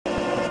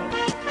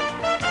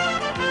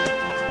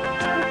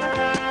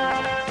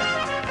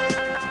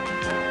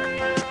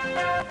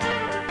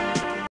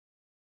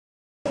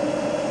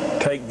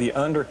the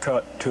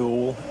undercut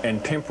tool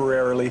and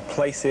temporarily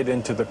place it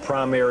into the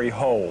primary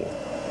hole.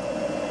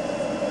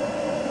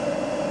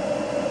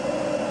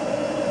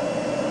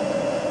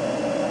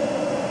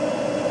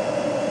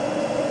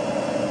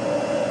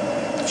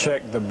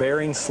 Check the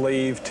bearing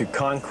sleeve to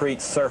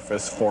concrete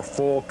surface for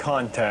full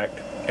contact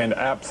and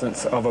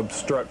absence of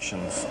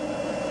obstructions.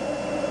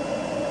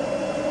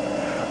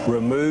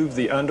 Remove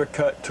the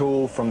undercut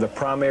tool from the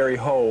primary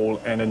hole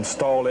and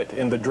install it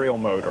in the drill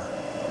motor.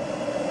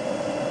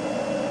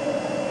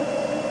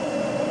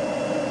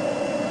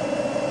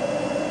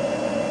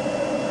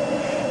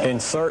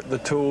 Insert the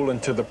tool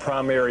into the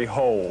primary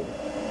hole.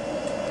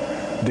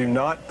 Do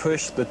not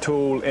push the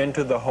tool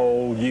into the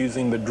hole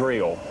using the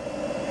drill.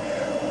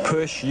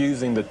 Push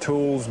using the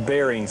tool's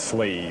bearing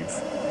sleeve.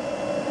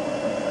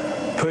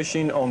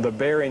 Pushing on the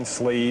bearing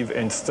sleeve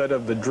instead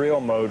of the drill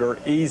motor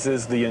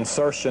eases the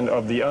insertion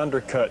of the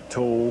undercut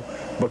tool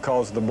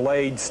because the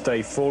blades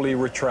stay fully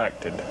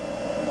retracted.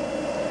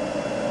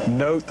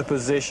 Note the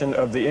position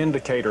of the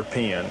indicator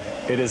pin.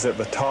 It is at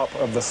the top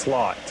of the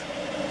slot.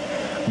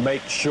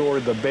 Make sure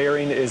the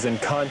bearing is in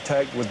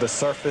contact with the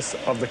surface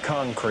of the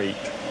concrete.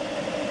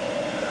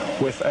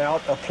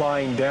 Without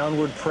applying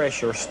downward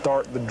pressure,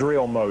 start the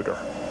drill motor.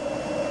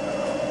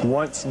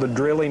 Once the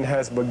drilling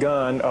has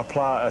begun,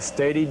 apply a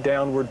steady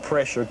downward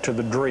pressure to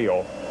the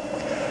drill.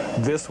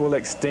 This will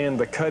extend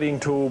the cutting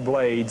tool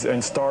blades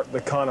and start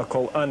the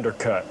conical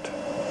undercut.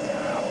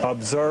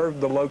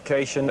 Observe the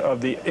location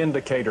of the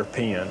indicator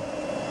pin.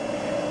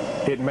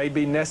 It may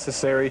be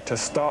necessary to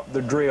stop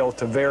the drill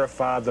to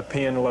verify the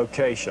pin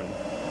location.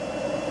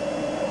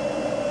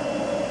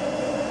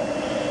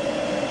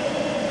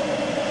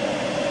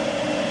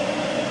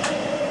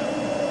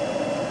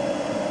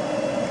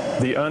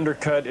 The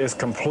undercut is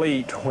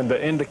complete when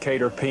the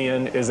indicator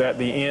pin is at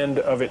the end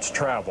of its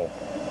travel.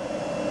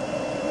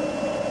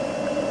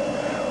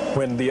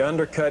 When the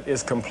undercut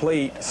is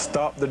complete,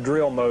 stop the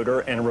drill motor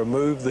and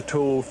remove the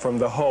tool from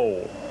the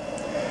hole.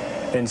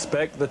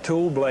 Inspect the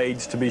tool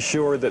blades to be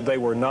sure that they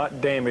were not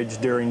damaged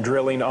during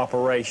drilling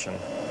operation.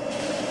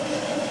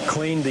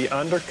 Clean the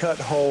undercut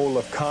hole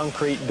of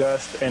concrete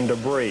dust and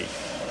debris.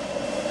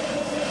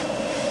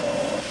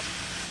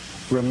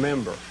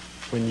 Remember,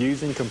 when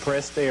using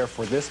compressed air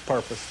for this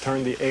purpose,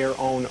 turn the air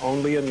on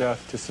only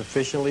enough to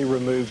sufficiently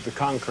remove the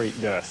concrete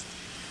dust.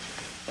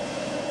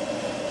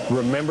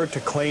 Remember to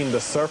clean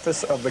the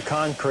surface of the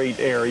concrete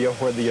area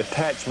where the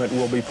attachment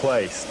will be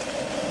placed.